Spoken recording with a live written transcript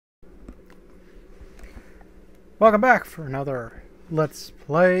Welcome back for another Let's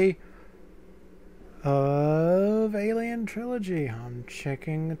Play of Alien Trilogy. I'm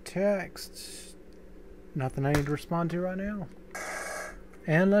checking the text. Nothing I need to respond to right now.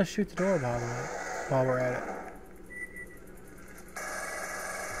 And let's shoot the door, by the way, while we're at it.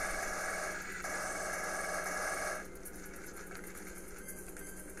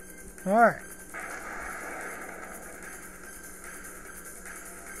 Alright.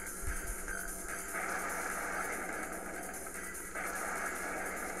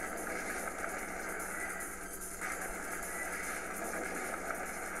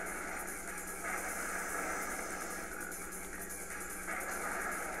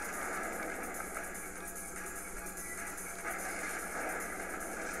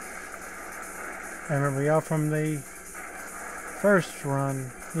 I remember y'all from the first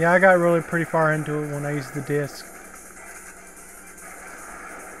run. Yeah, I got really pretty far into it when I used the disc.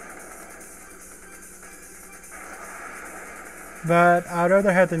 But I'd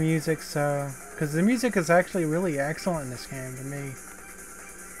rather have the music, so... because the music is actually really excellent in this game to me.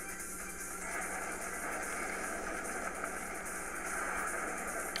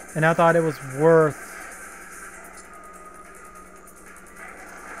 And I thought it was worth...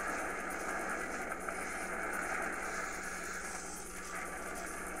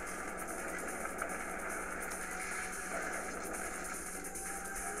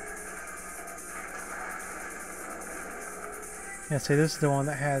 Yeah, see, this is the one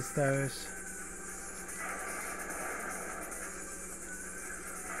that has those.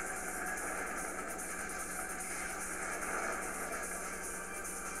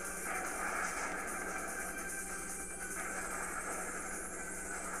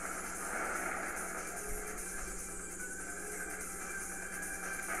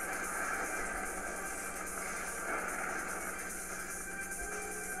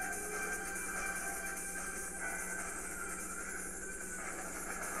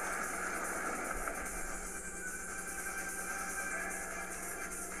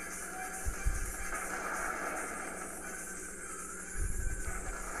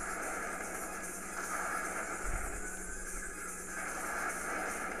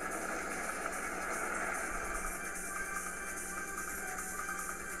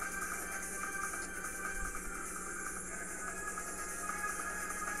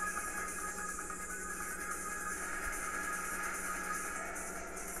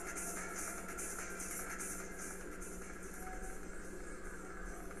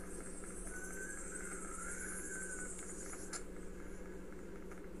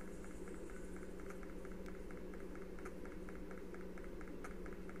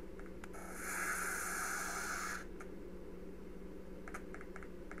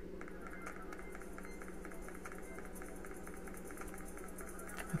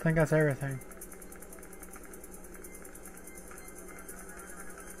 I think that's everything.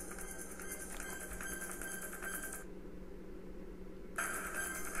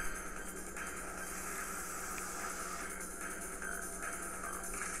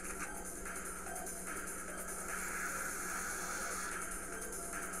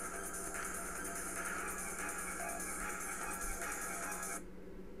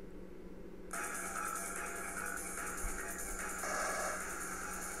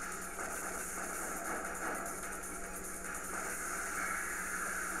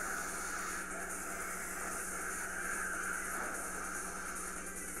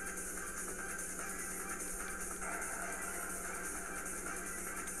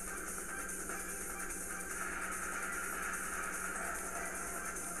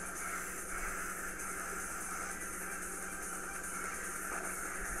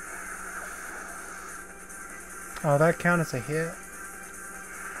 Oh, that count as a hit?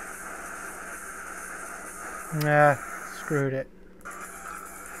 Nah, screwed it.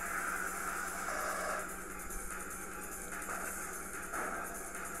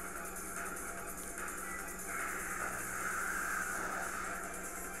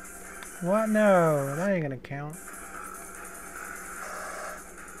 What? No, that ain't gonna count.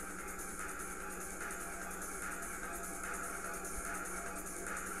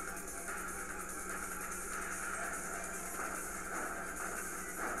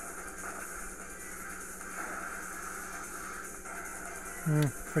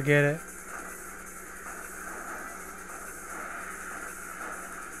 Forget it.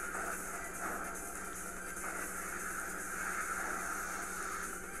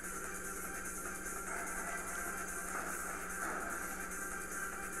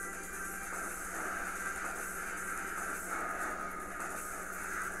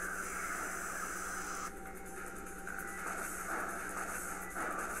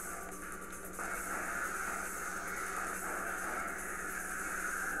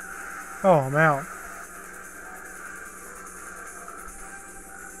 Oh, I'm out.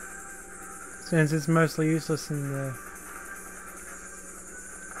 Since it's mostly useless in the...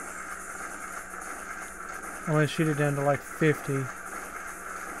 I'm gonna shoot it down to like 50.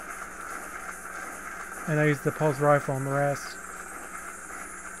 And I use the pulse rifle on the rest.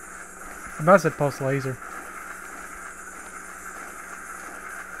 I about said pulse laser.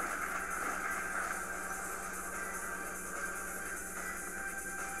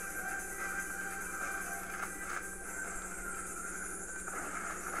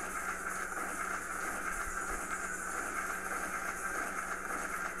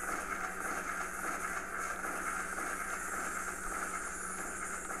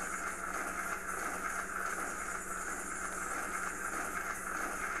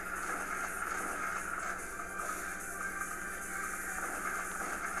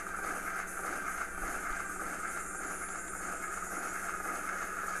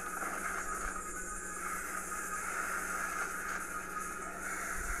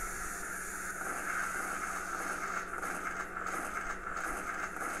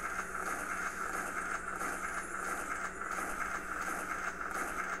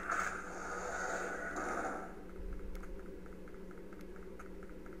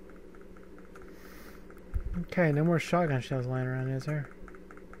 Okay, no more shotgun shells lying around, is there?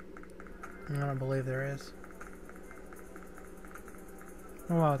 I don't believe there is.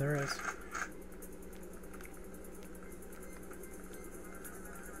 Oh wow, there is.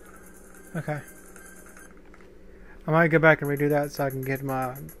 Okay. I might go back and redo that so I can get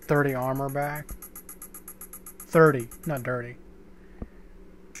my 30 armor back. 30, not dirty.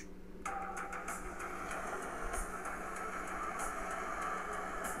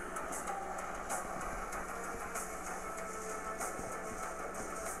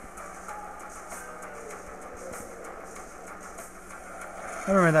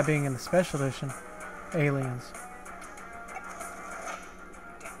 I remember that being in the special edition. Aliens.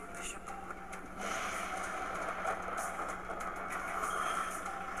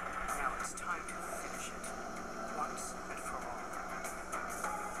 Now it's time to finish it, once and for all.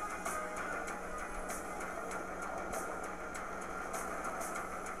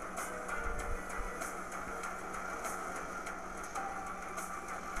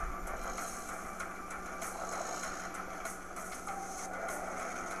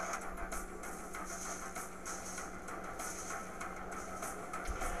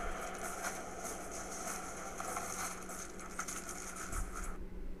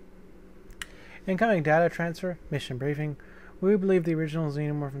 Incoming data transfer. Mission briefing. We believe the original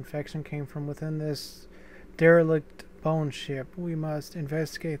xenomorph infection came from within this derelict bone ship. We must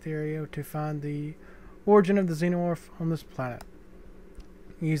investigate the area to find the origin of the xenomorph on this planet.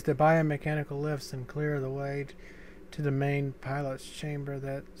 Use the biomechanical lifts and clear the way to the main pilot's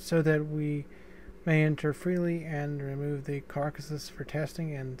chamber so that we may enter freely and remove the carcasses for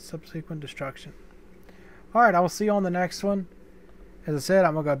testing and subsequent destruction. Alright, I will see you on the next one. As I said,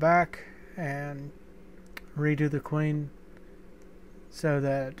 I'm going to go back and redo the Queen so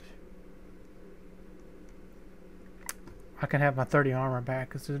that I can have my 30 armor back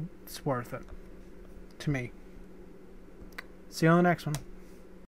because it's worth it to me. See you on the next one.